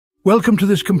Welcome to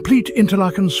this complete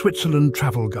Interlaken, Switzerland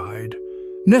travel guide.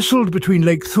 Nestled between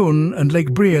Lake Thun and Lake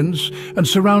Brienz and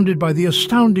surrounded by the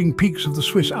astounding peaks of the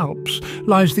Swiss Alps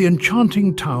lies the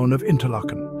enchanting town of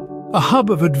Interlaken. A hub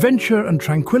of adventure and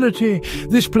tranquility,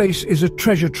 this place is a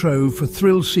treasure trove for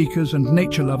thrill seekers and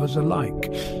nature lovers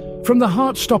alike. From the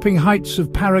heart-stopping heights of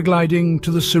paragliding to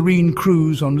the serene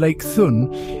cruise on Lake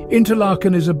Thun,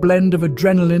 Interlaken is a blend of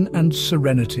adrenaline and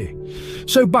serenity.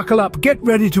 So buckle up, get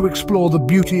ready to explore the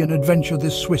beauty and adventure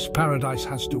this Swiss paradise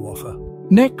has to offer.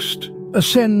 Next,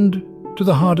 ascend to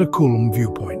the Harder Kulm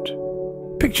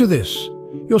viewpoint. Picture this.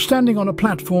 You're standing on a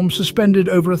platform suspended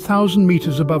over 1,000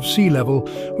 meters above sea level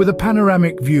with a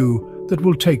panoramic view that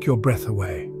will take your breath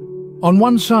away. On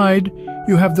one side,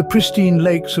 you have the pristine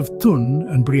lakes of Thun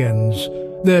and Brienz,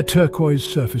 their turquoise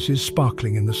surfaces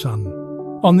sparkling in the sun.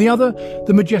 On the other,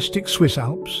 the majestic Swiss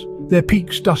Alps, their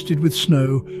peaks dusted with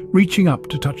snow, reaching up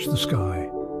to touch the sky.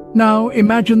 Now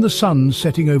imagine the sun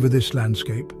setting over this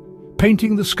landscape,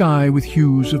 painting the sky with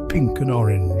hues of pink and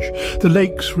orange, the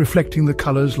lakes reflecting the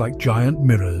colors like giant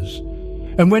mirrors.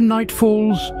 And when night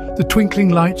falls, the twinkling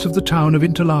lights of the town of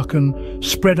Interlaken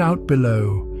spread out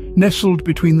below, nestled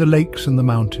between the lakes and the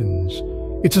mountains.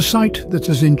 It's a sight that's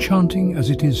as enchanting as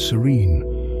it is serene.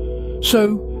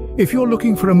 So, if you're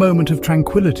looking for a moment of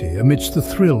tranquility amidst the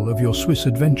thrill of your Swiss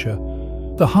adventure,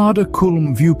 the Harder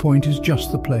Kulm viewpoint is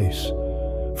just the place.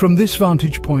 From this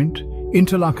vantage point,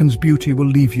 Interlaken's beauty will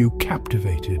leave you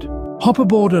captivated. Hop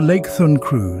aboard a Lake Thun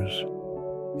cruise.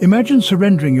 Imagine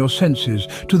surrendering your senses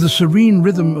to the serene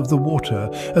rhythm of the water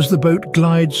as the boat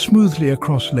glides smoothly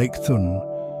across Lake Thun.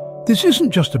 This isn't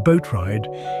just a boat ride,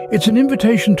 it's an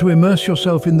invitation to immerse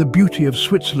yourself in the beauty of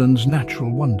Switzerland's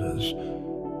natural wonders.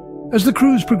 As the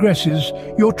cruise progresses,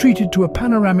 you're treated to a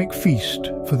panoramic feast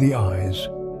for the eyes.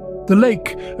 The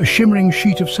lake, a shimmering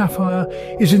sheet of sapphire,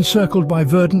 is encircled by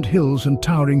verdant hills and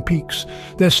towering peaks,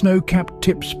 their snow-capped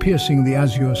tips piercing the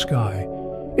azure sky.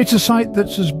 It's a sight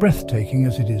that's as breathtaking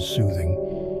as it is soothing.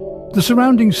 The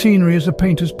surrounding scenery is a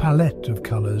painter's palette of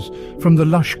colors, from the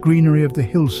lush greenery of the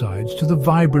hillsides to the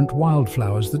vibrant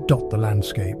wildflowers that dot the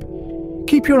landscape.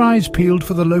 Keep your eyes peeled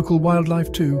for the local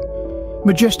wildlife too.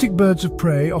 Majestic birds of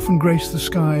prey often grace the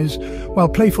skies, while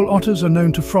playful otters are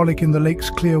known to frolic in the lake's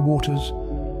clear waters.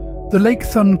 The Lake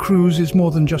Thun cruise is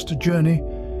more than just a journey.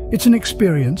 It's an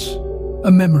experience,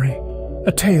 a memory,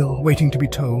 a tale waiting to be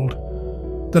told.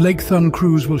 The Lake Thun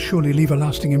cruise will surely leave a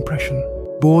lasting impression.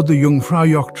 Board the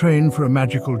Jungfraujoch train for a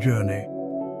magical journey.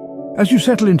 As you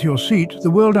settle into your seat, the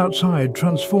world outside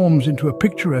transforms into a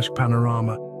picturesque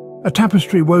panorama, a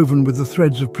tapestry woven with the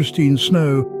threads of pristine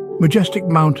snow, majestic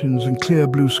mountains and clear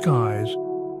blue skies.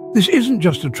 This isn't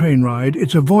just a train ride,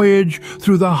 it's a voyage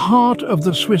through the heart of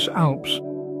the Swiss Alps.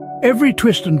 Every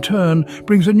twist and turn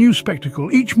brings a new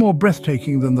spectacle, each more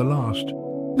breathtaking than the last.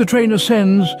 The train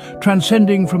ascends,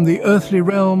 transcending from the earthly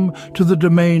realm to the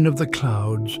domain of the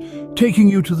clouds, taking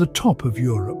you to the top of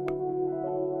Europe.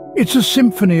 It's a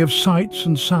symphony of sights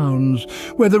and sounds,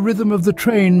 where the rhythm of the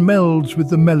train melds with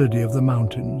the melody of the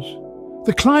mountains.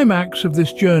 The climax of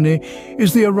this journey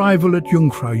is the arrival at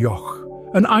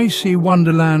Jungfraujoch, an icy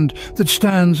wonderland that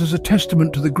stands as a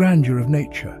testament to the grandeur of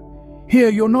nature. Here,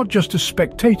 you're not just a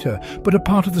spectator, but a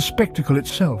part of the spectacle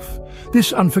itself.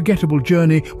 This unforgettable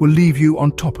journey will leave you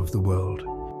on top of the world.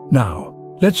 Now,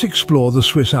 let's explore the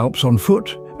Swiss Alps on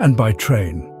foot and by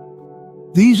train.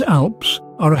 These Alps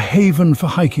are a haven for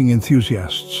hiking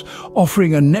enthusiasts,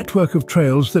 offering a network of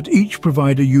trails that each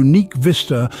provide a unique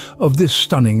vista of this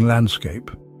stunning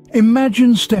landscape.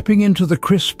 Imagine stepping into the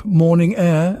crisp morning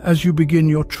air as you begin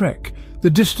your trek, the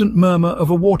distant murmur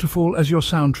of a waterfall as your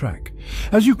soundtrack.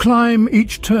 As you climb,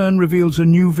 each turn reveals a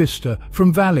new vista,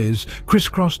 from valleys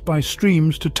crisscrossed by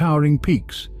streams to towering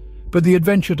peaks. But the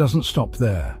adventure doesn't stop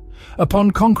there. Upon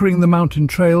conquering the mountain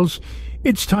trails,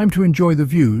 it's time to enjoy the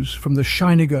views from the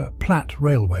Eiger Platte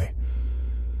Railway.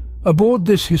 Aboard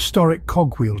this historic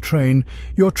cogwheel train,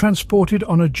 you're transported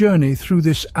on a journey through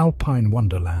this alpine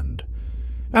wonderland.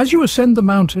 As you ascend the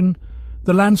mountain,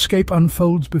 the landscape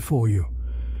unfolds before you.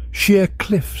 Sheer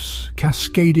cliffs,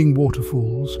 cascading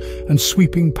waterfalls, and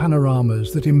sweeping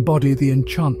panoramas that embody the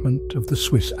enchantment of the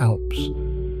Swiss Alps.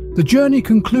 The journey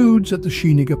concludes at the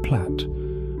Eiger Platte,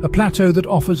 a plateau that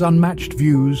offers unmatched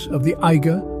views of the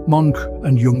Eiger, Mönch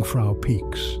and Jungfrau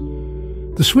peaks.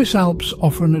 The Swiss Alps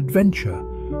offer an adventure,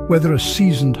 whether a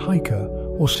seasoned hiker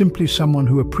or simply someone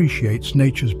who appreciates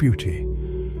nature's beauty.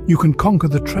 You can conquer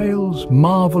the trails,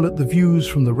 marvel at the views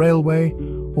from the railway,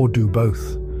 or do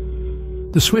both.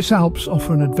 The Swiss Alps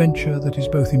offer an adventure that is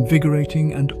both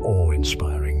invigorating and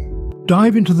awe-inspiring.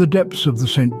 Dive into the depths of the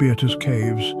St. Beata's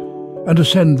Caves and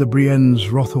ascend the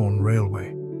Brienz-Rothorn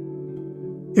Railway.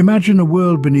 Imagine a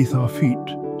world beneath our feet,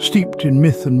 steeped in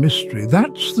myth and mystery.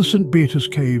 That's the St. Beatus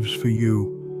Caves for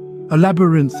you. A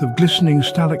labyrinth of glistening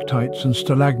stalactites and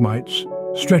stalagmites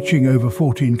stretching over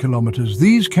 14 kilometers.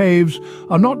 These caves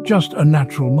are not just a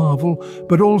natural marvel,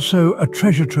 but also a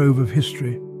treasure trove of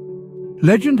history.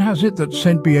 Legend has it that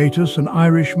St. Beatus, an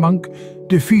Irish monk,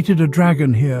 defeated a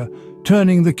dragon here,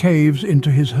 turning the caves into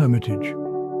his hermitage.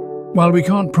 While we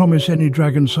can't promise any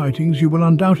dragon sightings, you will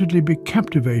undoubtedly be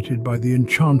captivated by the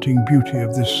enchanting beauty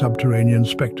of this subterranean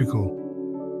spectacle.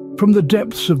 From the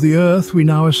depths of the earth, we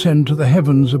now ascend to the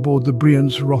heavens aboard the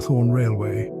Brienz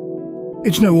Railway.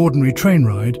 It's no ordinary train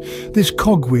ride. This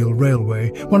cogwheel railway,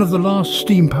 one of the last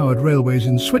steam-powered railways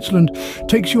in Switzerland,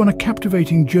 takes you on a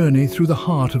captivating journey through the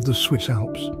heart of the Swiss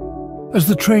Alps. As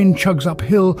the train chugs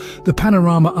uphill, the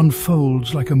panorama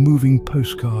unfolds like a moving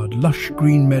postcard. Lush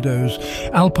green meadows,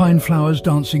 alpine flowers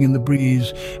dancing in the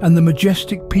breeze, and the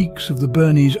majestic peaks of the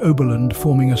Bernese Oberland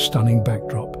forming a stunning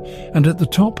backdrop. And at the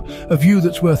top, a view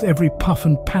that's worth every puff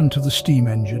and pant of the steam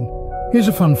engine. Here's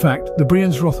a fun fact: the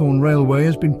Brienz Railway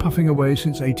has been puffing away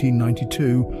since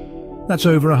 1892. That's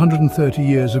over 130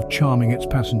 years of charming its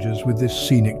passengers with this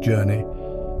scenic journey.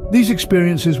 These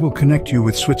experiences will connect you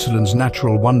with Switzerland's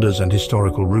natural wonders and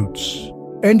historical roots.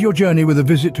 End your journey with a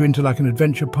visit to Interlaken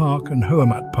Adventure Park and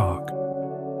Hohermatt Park.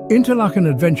 Interlaken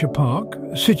Adventure Park,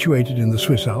 situated in the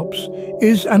Swiss Alps,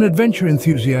 is an adventure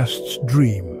enthusiast's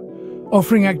dream,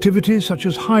 offering activities such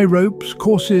as high ropes,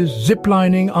 courses,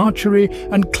 ziplining, archery,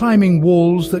 and climbing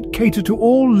walls that cater to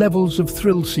all levels of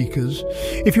thrill seekers.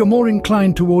 If you're more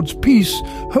inclined towards peace,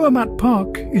 Hohermatt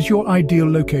Park is your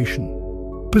ideal location.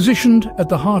 Positioned at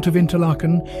the heart of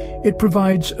Interlaken, it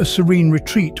provides a serene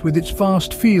retreat with its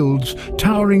vast fields,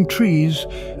 towering trees,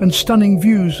 and stunning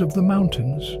views of the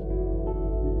mountains.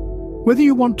 Whether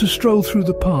you want to stroll through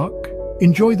the park,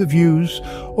 enjoy the views,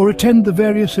 or attend the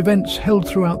various events held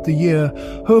throughout the year,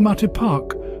 Hohermatt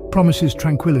Park promises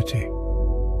tranquility.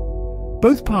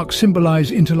 Both parks symbolize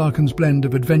Interlaken's blend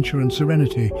of adventure and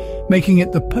serenity, making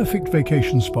it the perfect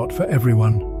vacation spot for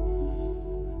everyone.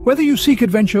 Whether you seek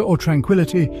adventure or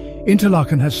tranquility,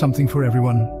 Interlaken has something for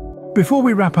everyone. Before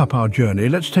we wrap up our journey,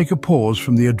 let's take a pause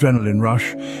from the adrenaline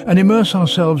rush and immerse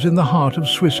ourselves in the heart of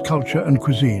Swiss culture and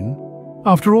cuisine.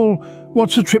 After all,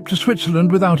 what's a trip to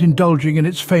Switzerland without indulging in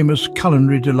its famous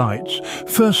culinary delights?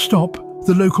 First stop,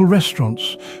 the local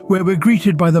restaurants, where we're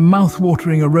greeted by the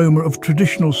mouth-watering aroma of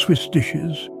traditional Swiss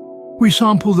dishes. We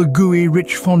sample the gooey,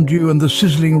 rich fondue and the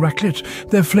sizzling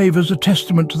raclette, their flavors a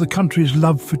testament to the country's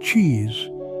love for cheese.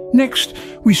 Next,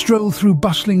 we stroll through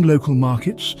bustling local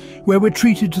markets, where we're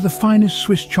treated to the finest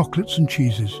Swiss chocolates and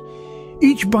cheeses.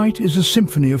 Each bite is a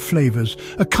symphony of flavors,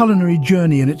 a culinary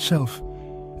journey in itself.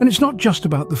 And it's not just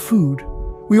about the food.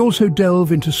 We also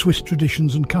delve into Swiss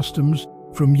traditions and customs,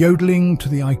 from yodeling to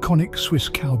the iconic Swiss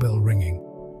cowbell ringing.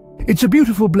 It's a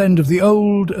beautiful blend of the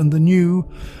old and the new,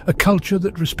 a culture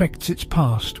that respects its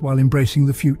past while embracing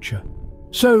the future.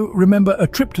 So remember, a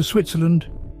trip to Switzerland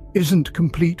isn't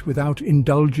complete without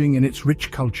indulging in its rich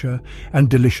culture and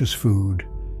delicious food.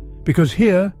 Because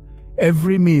here,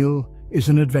 every meal is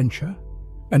an adventure,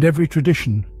 and every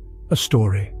tradition a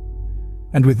story.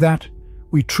 And with that,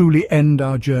 we truly end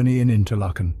our journey in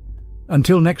Interlaken.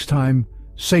 Until next time,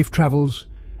 safe travels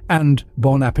and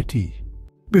bon appétit.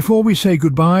 Before we say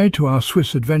goodbye to our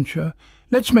Swiss adventure,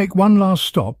 let's make one last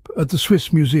stop at the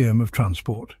Swiss Museum of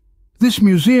Transport. This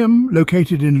museum,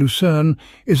 located in Lucerne,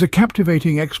 is a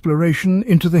captivating exploration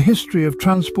into the history of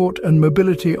transport and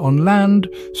mobility on land,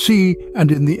 sea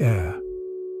and in the air.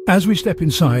 As we step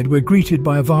inside, we're greeted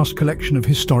by a vast collection of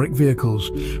historic vehicles,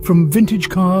 from vintage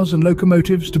cars and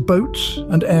locomotives to boats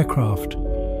and aircraft.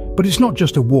 But it's not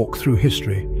just a walk through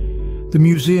history. The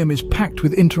museum is packed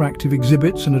with interactive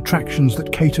exhibits and attractions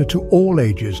that cater to all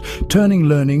ages, turning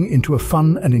learning into a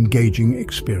fun and engaging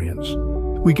experience.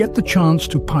 We get the chance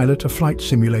to pilot a flight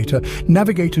simulator,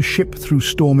 navigate a ship through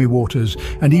stormy waters,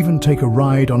 and even take a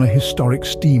ride on a historic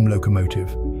steam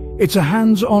locomotive. It's a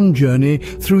hands-on journey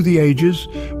through the ages,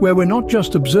 where we're not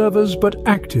just observers but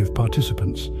active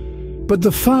participants. But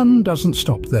the fun doesn't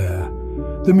stop there.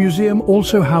 The museum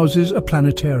also houses a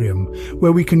planetarium,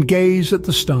 where we can gaze at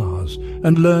the stars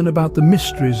and learn about the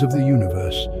mysteries of the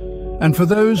universe. And for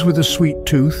those with a sweet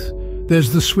tooth,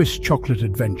 there's the Swiss Chocolate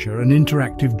Adventure, an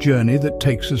interactive journey that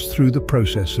takes us through the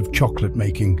process of chocolate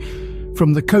making,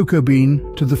 from the cocoa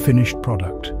bean to the finished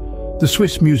product. The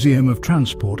Swiss Museum of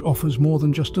Transport offers more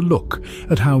than just a look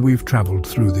at how we've travelled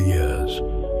through the years.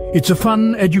 It's a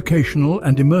fun, educational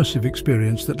and immersive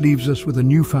experience that leaves us with a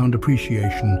newfound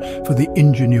appreciation for the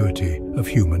ingenuity of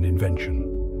human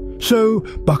invention. So,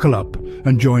 buckle up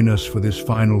and join us for this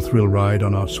final thrill ride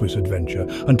on our Swiss adventure.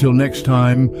 Until next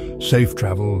time, safe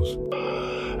travels.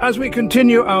 As we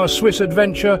continue our Swiss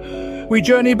adventure, we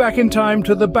journey back in time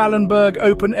to the Ballenberg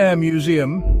Open Air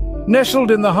Museum. Nestled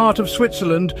in the heart of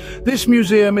Switzerland, this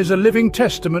museum is a living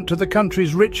testament to the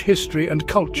country's rich history and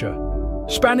culture.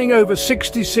 Spanning over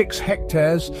 66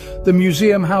 hectares, the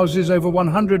museum houses over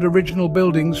 100 original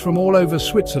buildings from all over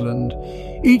Switzerland,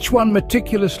 each one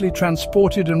meticulously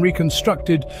transported and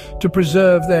reconstructed to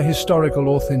preserve their historical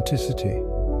authenticity.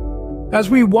 As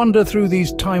we wander through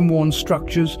these time-worn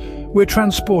structures, we're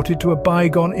transported to a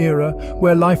bygone era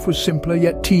where life was simpler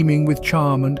yet teeming with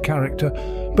charm and character.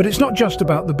 But it's not just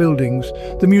about the buildings.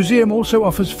 The museum also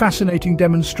offers fascinating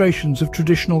demonstrations of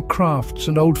traditional crafts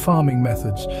and old farming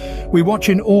methods. We watch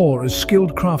in awe as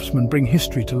skilled craftsmen bring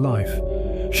history to life,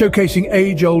 showcasing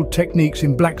age-old techniques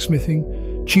in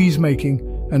blacksmithing,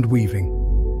 cheese-making, and weaving.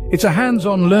 It's a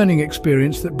hands-on learning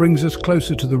experience that brings us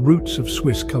closer to the roots of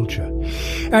Swiss culture.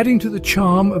 Adding to the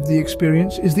charm of the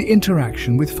experience is the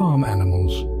interaction with farm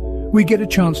animals. We get a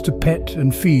chance to pet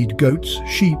and feed goats,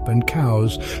 sheep and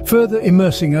cows, further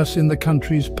immersing us in the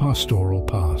country's pastoral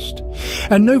past.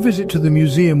 And no visit to the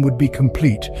museum would be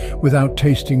complete without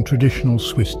tasting traditional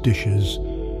Swiss dishes,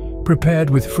 prepared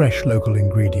with fresh local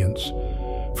ingredients.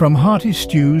 From hearty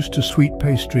stews to sweet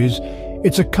pastries,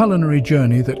 it's a culinary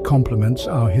journey that complements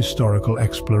our historical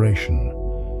exploration.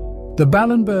 The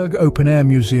Ballenberg Open Air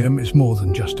Museum is more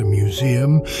than just a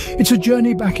museum. It's a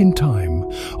journey back in time,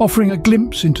 offering a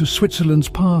glimpse into Switzerland's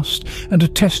past and a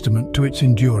testament to its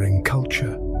enduring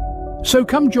culture. So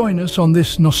come join us on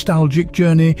this nostalgic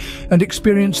journey and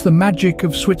experience the magic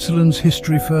of Switzerland's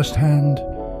history firsthand.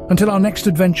 Until our next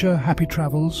adventure, happy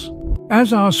travels.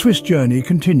 As our Swiss journey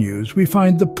continues, we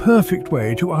find the perfect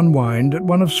way to unwind at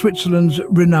one of Switzerland's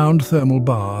renowned thermal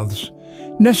baths.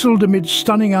 Nestled amid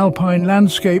stunning alpine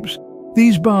landscapes,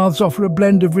 these baths offer a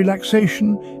blend of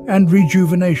relaxation and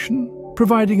rejuvenation,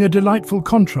 providing a delightful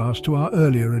contrast to our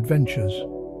earlier adventures.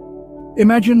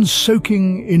 Imagine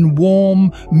soaking in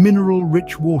warm,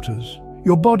 mineral-rich waters,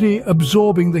 your body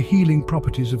absorbing the healing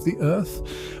properties of the earth,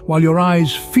 while your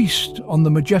eyes feast on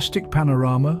the majestic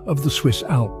panorama of the Swiss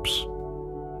Alps.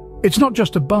 It's not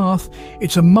just a bath,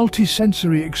 it's a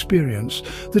multi-sensory experience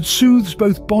that soothes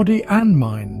both body and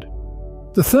mind.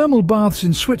 The thermal baths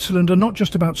in Switzerland are not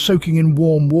just about soaking in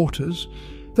warm waters.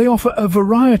 They offer a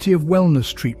variety of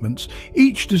wellness treatments,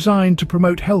 each designed to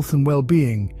promote health and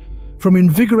well-being. From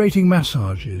invigorating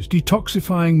massages,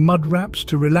 detoxifying mud wraps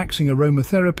to relaxing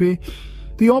aromatherapy,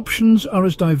 the options are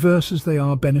as diverse as they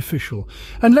are beneficial.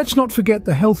 And let's not forget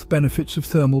the health benefits of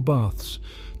thermal baths.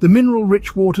 The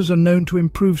mineral-rich waters are known to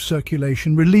improve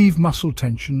circulation, relieve muscle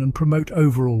tension, and promote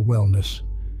overall wellness.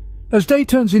 As day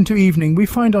turns into evening, we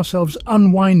find ourselves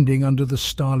unwinding under the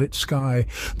starlit sky,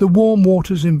 the warm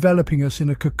waters enveloping us in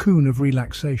a cocoon of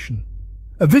relaxation.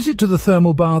 A visit to the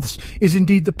thermal baths is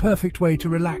indeed the perfect way to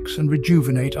relax and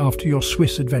rejuvenate after your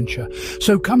Swiss adventure.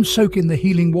 So come soak in the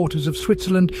healing waters of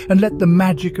Switzerland and let the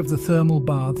magic of the thermal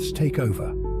baths take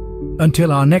over.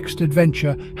 Until our next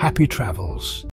adventure, happy travels.